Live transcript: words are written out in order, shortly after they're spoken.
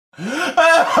Oh,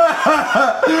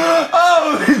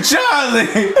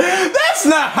 Charlie, that's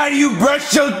not how you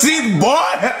brush your teeth, boy.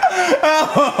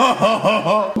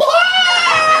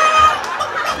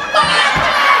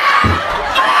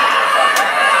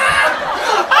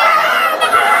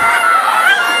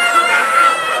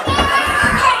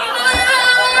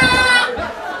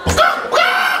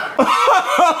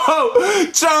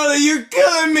 Charlie, you're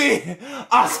killing me.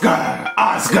 Oscar,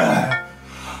 Oscar.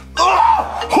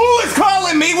 Oh, who is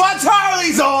calling me while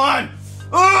Charlie's on?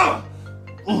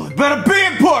 It better be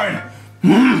important.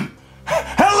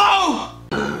 Hello?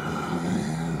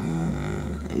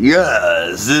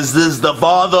 Yes, is this the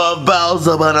father of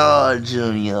Bowser Bernard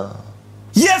Jr.?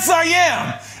 Yes, I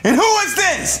am. And who is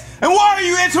this? And why are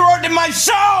you interrupting my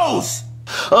shows?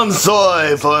 I'm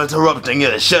sorry for interrupting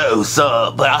your show,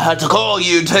 sir, but I had to call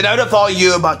you to notify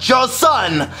you about your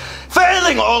son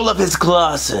failing all of his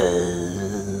classes.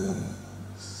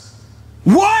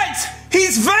 What?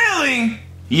 He's failing?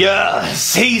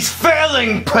 Yes, he's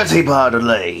failing pretty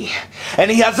badly. And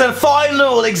he has a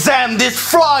final exam this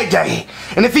Friday.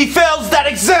 And if he fails that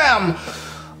exam,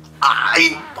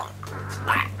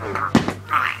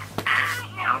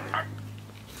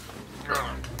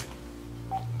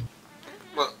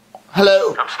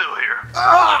 Hello? I'm still here.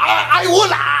 I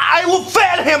will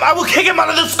fail him. I will kick him out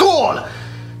of the school.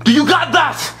 Do you got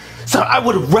that? So I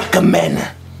would recommend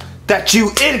that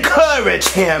you encourage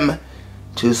him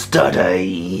to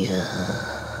study.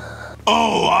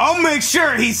 Oh, I'll make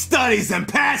sure he studies and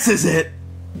passes it.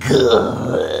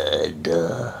 Good.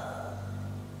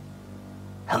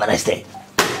 Have a nice day.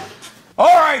 All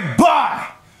right, bye.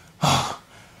 Oh,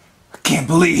 I can't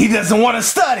believe he doesn't want to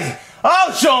study.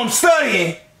 I'll show him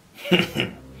studying.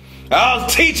 I'll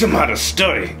teach him how to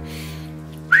study.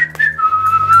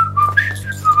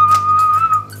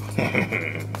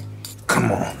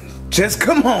 Come on. Just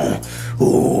come on.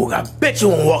 Ooh, I bet you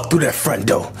won't walk through that front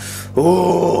door.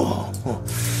 Ooh.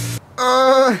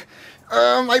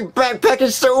 My backpack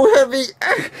is so heavy.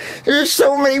 There's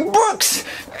so many books.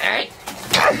 I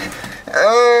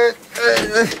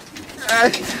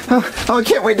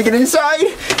can't wait to get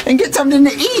inside and get something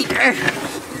to eat.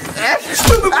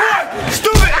 Stupid boy!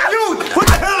 Stupid! You! What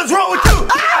the hell is wrong with you?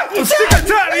 I'm sick and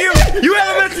tired of you! You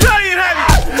haven't been studying, have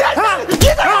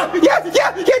you? Yeah,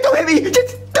 don't hit me!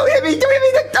 Just don't hit me! You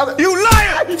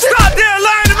liar! Stop there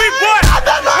lying to me, boy! I'm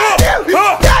not lying to you!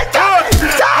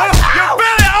 Stop! You're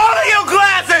failing all of your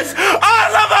classes!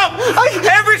 All of them!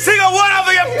 Every single one of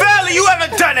them you're failing! You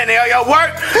haven't done any of your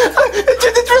work!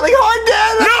 It's really hard,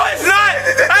 Dad! No, it's not!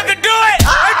 I can do it!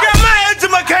 I got my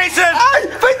education!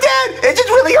 But Dad, it's just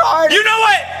really hard! You know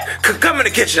what? Come in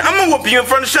the kitchen. I'm gonna whoop you in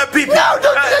front of shut people. No,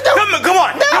 don't.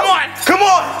 Come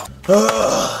on.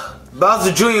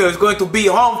 Bowser Jr. is going to be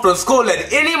home from school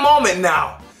at any moment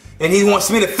now. And he wants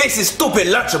me to fix his stupid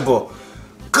Lunchable.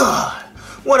 God,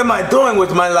 what am I doing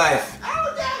with my life?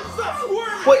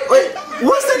 Wait,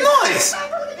 what's the noise?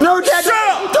 No, Dad, shut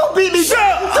up! Don't beat me! Shut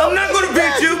up! I'm not gonna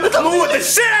beat you! I'm gonna whip the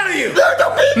shit out of you! No,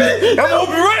 don't beat me! I'm gonna whoop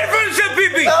you right in front of shut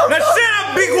people! Now shut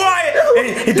up, be quiet!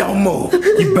 And don't move.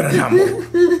 You better not move.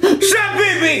 Shut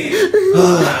Pee-Pee!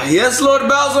 Yes, Lord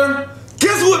Bowser?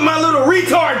 Guess what my little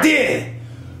retard did?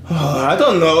 I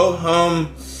don't know.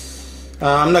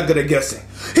 I'm not good at guessing.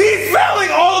 He's failing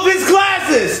all of his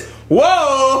classes!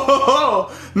 Whoa!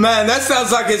 Man, that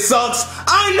sounds like it sucks.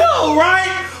 I know, right?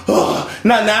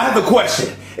 Now I have a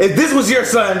question. If this was your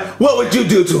son, what would you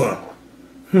do to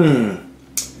him?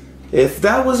 If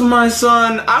that was my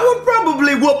son, I would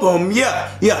probably whoop him. Yeah.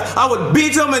 I would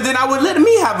beat him and then I would let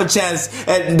me have a chance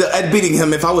at beating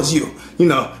him if I was you. You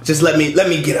know, just let me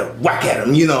get a whack at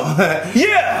him, you know.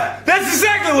 Yeah, that's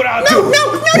exactly what I'll do.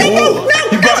 No.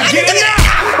 You better get it now.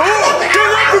 Get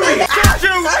away from me.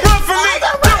 Run from me.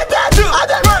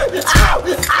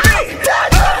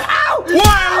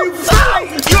 Why are you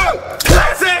failing your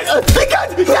classes?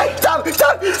 Because, stop.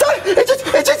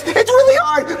 It's really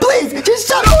hard. Please, just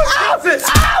stop. Ow!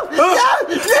 Stop!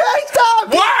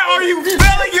 Why are you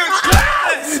failing your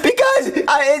class? Because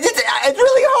it's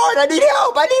really hard. I need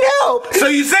help. So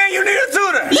you saying you need a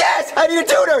tutor? Yes, I need a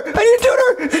tutor.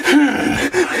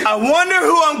 I wonder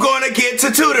who I'm going to get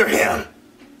to tutor him.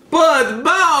 But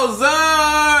Bowser,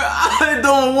 I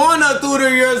don't want to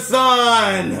tutor your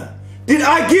son. Did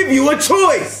I give you a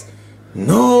choice?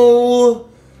 No,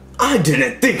 I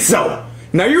didn't think so.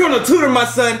 Now you're going to tutor my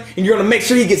son and you're going to make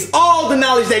sure he gets all the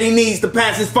knowledge that he needs to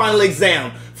pass his final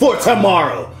exam for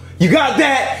tomorrow. You got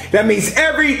that? That means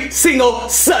every single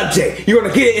subject. You're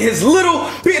gonna get it in his little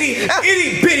bitty,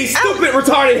 itty bitty, stupid,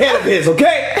 retarded head of his,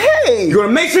 okay? Hey! You're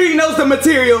gonna make sure he knows the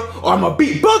material, or I'm gonna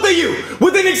beat both of you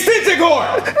with an extension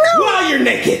cord while you're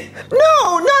naked.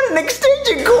 No, not an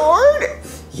extension cord.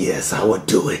 Yes, I would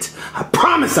do it. I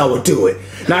promise I would do it.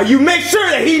 Now you make sure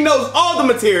that he knows all the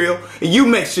material, and you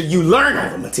make sure you learn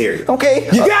all the material. Okay.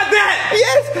 You got that?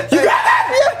 Yes. You got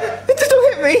that? Yeah. Just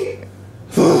don't hit me.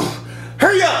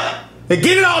 Hurry up and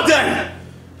get it all done.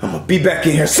 I'm gonna be back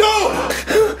in here soon.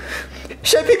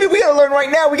 Chef Pee Pee, we gotta learn right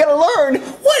now. We gotta learn.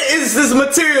 What is this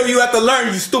material you have to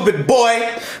learn, you stupid boy?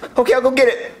 Okay, I'll go get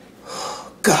it.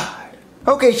 God.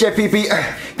 Okay, Chef Pee Pee,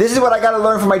 this is what I gotta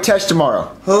learn for my test tomorrow.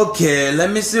 Okay,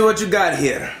 let me see what you got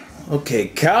here. Okay,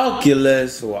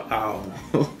 calculus. Wow.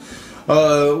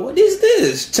 What is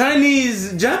this?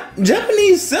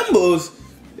 Japanese symbols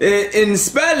in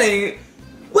spelling.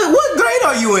 Wait, what grade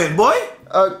are you in, boy?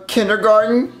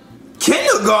 Kindergarten.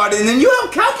 Kindergarten, and you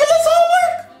have calculus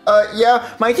homework? Yeah,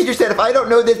 my teacher said if I don't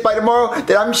know this by tomorrow,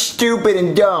 then I'm stupid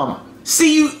and dumb.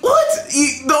 See,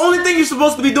 the only thing you're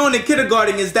supposed to be doing in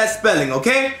kindergarten is that spelling,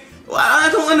 okay? I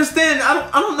don't understand.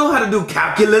 I don't know how to do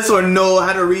calculus or know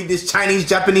how to read this Chinese,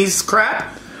 Japanese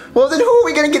crap. Well, then who are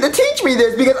we gonna get to teach me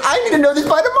this? Because I need to know this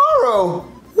by tomorrow.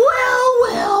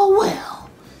 Well.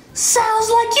 Sounds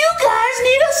like you guys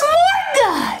need a smart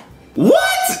guy.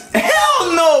 What?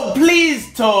 Hell no,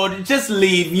 please, Toad. Just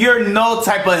leave. You're no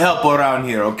type of help around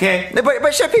here, okay?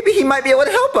 But Chef Pee Pee, he might be able to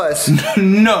help us.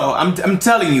 No, I'm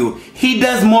telling you, he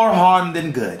does more harm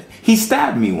than good. He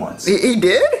stabbed me once. He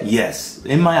did? Yes,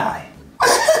 in my eye.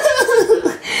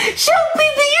 Chef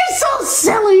Pee Pee, you're so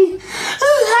silly.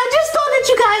 I just thought that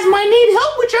you guys might need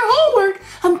help with your homework.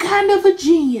 I'm kind of a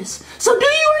genius. So do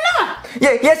you or not?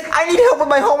 Yeah, yes, I need help with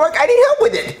my homework. I need help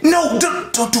with it. No,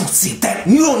 don't see that.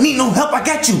 You don't need no help. I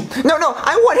got you. No,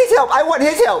 I want his help. I want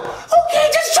his help. Okay,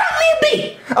 just drop me a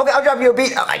beat. Okay, I'll drop you a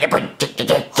beat.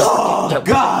 Oh,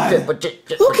 God.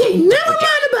 Okay, never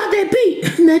mind about that beat.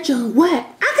 That young whack.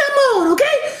 I got my own,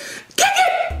 okay? Kick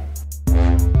it!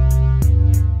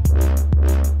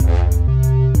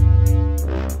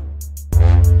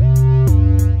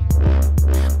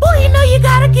 Boy, you know you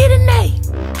gotta get an A.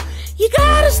 You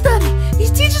gotta study.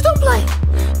 These teachers don't play.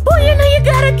 Boy, you know you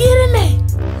gotta get an A.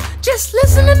 Just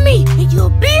listen to me and you'll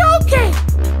be okay.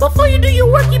 Before you do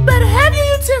your work, you better have your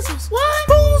utensils. What?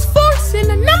 Spoons, forks, and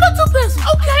a number 2 pencil.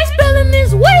 Okay. Spelling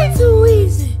is way too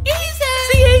easy.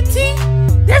 C-A-T,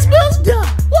 that spells dumb.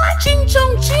 What? Ching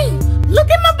chong ching. Look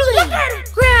at my bling. Look at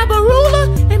it. Grab a ruler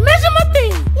and measure my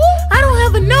thing. I don't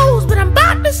have a nose, but I'm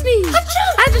about to sneeze.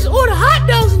 I just order hot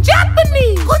dogs in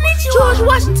Japanese. George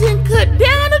Washington cut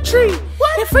down a tree.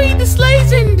 And freed the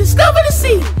slaves and discovered the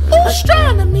sea.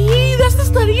 Astronomy, that's the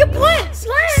study of plants.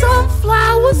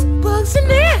 Sunflowers, bugs, and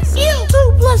ants.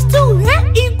 2 plus 2,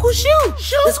 that equals you.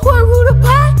 The square root of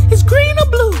pi is green or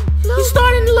blue. You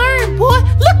starting to learn, boy.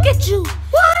 Look at you.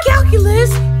 What?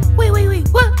 Calculus. Wait.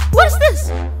 What's this?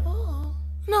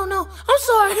 No. I'm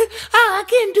sorry. I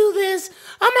can't do this.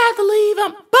 I'm gonna have to leave.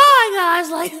 Bye,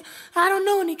 guys. I don't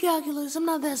know any calculus. I'm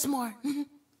not that smart.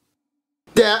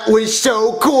 That was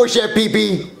so cool, Chef Pee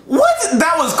Pee. What?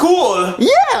 That was cool.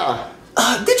 Yeah.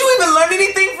 Did you even learn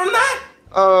anything from that?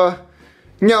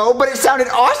 No, but it sounded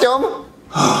awesome.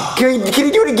 Can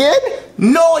he do it again?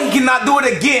 No, he cannot do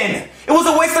it again. It was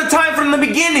a waste of time from the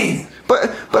beginning.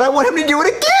 But I want him to do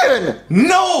it again.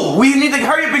 No, we need to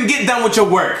hurry up and get done with your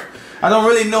work. I don't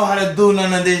really know how to do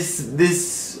none of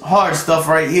this hard stuff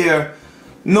right here.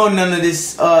 No, none of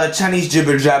this Chinese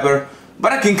jibber jabber.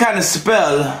 But I can kind of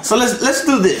spell. So let's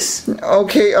do this.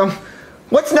 Okay,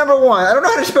 what's number 1? I don't know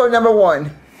how to spell number 1.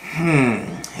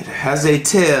 It has a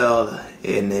tail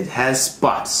and it has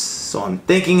spots. So I'm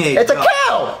thinking It's a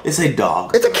cow. It's a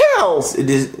dog. It's a cow.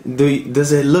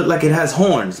 Does it look like it has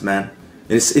horns, man?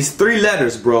 It's 3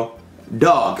 letters, bro.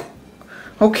 Dog.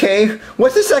 Okay,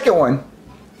 what's the second one?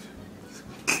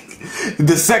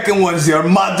 The second one's your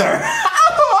mother.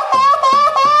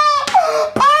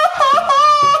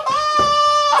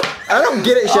 I don't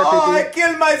get it, Chef Pee Pee. I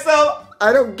killed myself.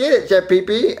 I don't get it, Chef Pee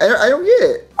Pee. I don't get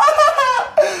it.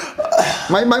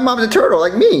 My mom's a turtle,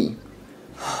 like me.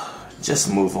 Just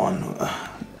move on.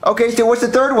 Okay, so what's the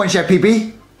third one, Chef Pee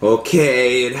Pee?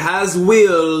 Okay, it has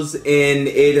wheels and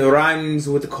it rhymes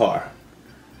with car.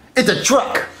 It's a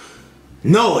truck.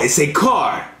 No, it's a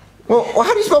car. Well,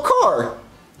 how do you spell car?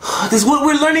 This is what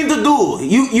we're learning to do.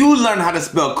 You learn how to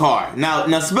spell car.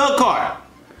 Now spell car.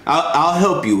 I'll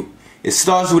help you. It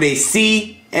starts with a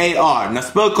C-A-R. Now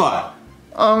spell car.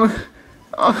 I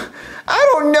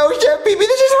don't know, Chef Pee Pee.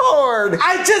 This is hard.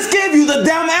 I just gave you the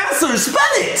damn answer.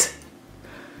 Spell it.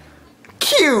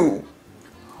 Q.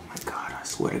 Oh my God, I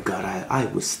swear to God, I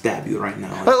would stab you right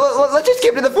now. Let's just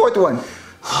skip to the fourth one.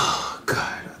 Oh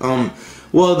God.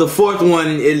 Well, the fourth one,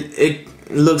 it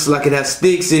looks like it has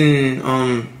sticks and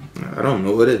I don't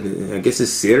know what it is. I guess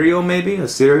it's cereal, maybe a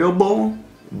cereal bowl.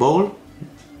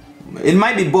 It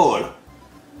might be bowl.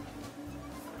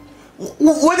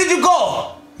 Where did you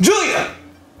go, Julia?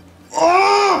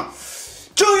 Oh,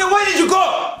 Julia, where did you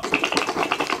go?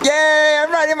 Yay!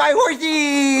 I'm riding my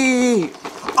horsey.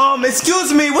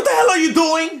 Excuse me. What the hell are you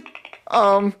doing?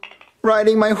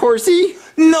 Riding my horsey.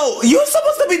 No, you're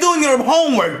supposed to be doing your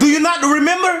homework. Do you not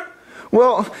remember?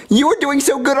 Well, you were doing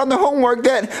so good on the homework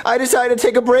that I decided to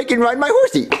take a break and ride my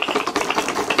horsey.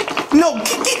 No,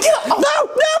 get up. No,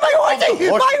 my horsey!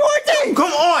 My horsey!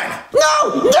 Come on.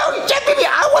 No, baby,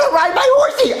 I want to ride my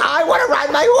horsey. I want to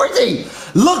ride my horsey.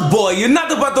 Look, boy, you're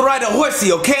not about to ride a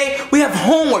horsey, okay? We have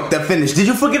homework to finish. Did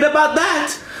you forget about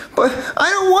that? But I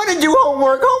don't want to do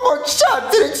homework. Homework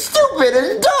sucks and it's stupid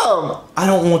and dumb. I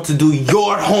don't want to do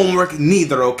your homework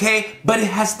neither, okay? But it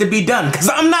has to be done, because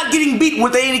I'm not getting beat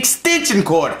with an extension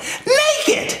cord.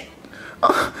 Naked!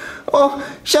 Well,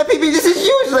 Chef Pee Pee, this is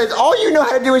useless. All you know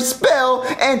how to do is spell,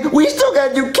 and we still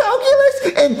gotta do calculus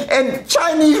and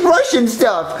Chinese Russian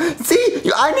stuff.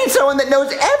 See, I need someone that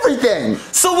knows everything.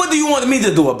 So what do you want me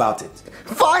to do about it?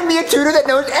 Find me a tutor that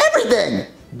knows everything.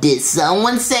 Did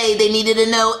someone say they needed to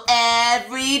know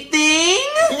everything?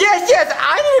 Yes,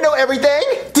 I need to know everything.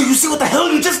 Do you see what the hell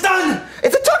you just done?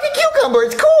 It's a talking cucumber,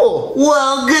 it's cool.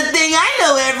 Well, good thing I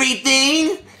know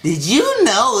everything. Did you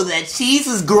know that cheese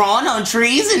is grown on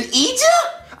trees in Egypt?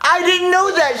 I didn't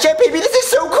know that, Chef Pee Pee. This is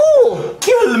so cool.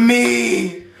 Kill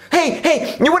me.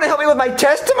 Hey, you want to help me with my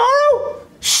test tomorrow?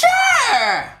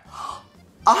 Sure.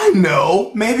 I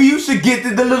know. Maybe you should get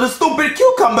the little stupid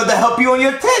cucumber to help you on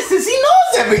your test since he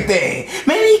knows everything.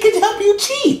 Maybe he could help you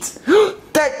cheat.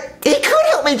 That he could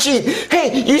help me cheat.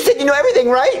 Hey, you said you know everything,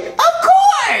 right? Of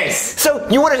course. So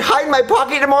you want to hide in my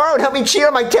pocket tomorrow and help me cheat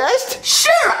on my test?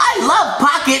 Sure, I love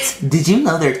pockets. Did you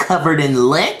know they're covered in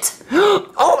lint?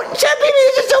 Oh, Chef Pee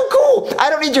Pee, this is so cool.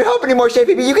 I don't need your help anymore, Chef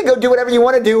Pee Pee. You can go do whatever you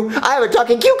want to do. I have a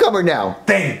talking cucumber now.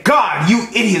 Thank God you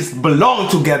idiots belong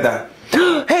together.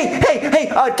 Hey,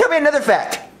 tell me another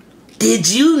fact. Did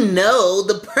you know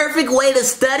the perfect way to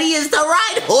study is to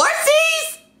ride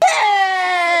horses?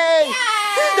 Hey! Yay!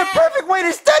 This is the perfect way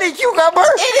to study, cucumber.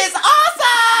 It is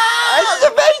awesome! This is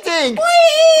amazing.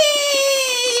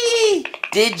 Whee!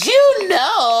 Did you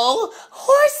know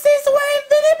horses were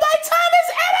invented by Thomas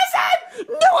Edison?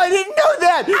 No, I didn't know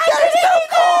that. That is so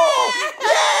cool.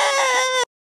 Yeah!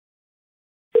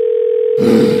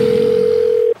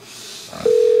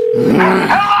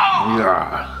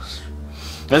 Hello!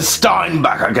 It's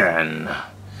Steinbeck again.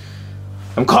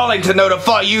 I'm calling to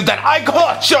notify you that I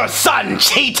caught your son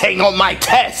cheating on my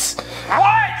test.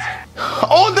 What?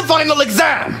 On the final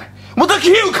exam with a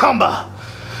cucumber.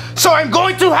 So I'm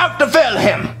going to have to fail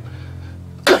him.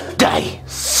 Good day,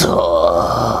 sir.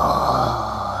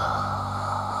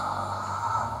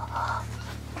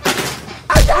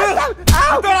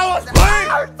 I thought I was playing.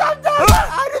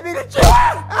 I didn't mean to cheat.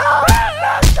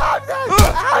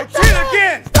 I cheat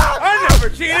again. I never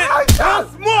cheated. I'm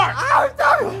smart.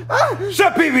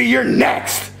 Chef Pee Pee, you're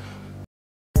next.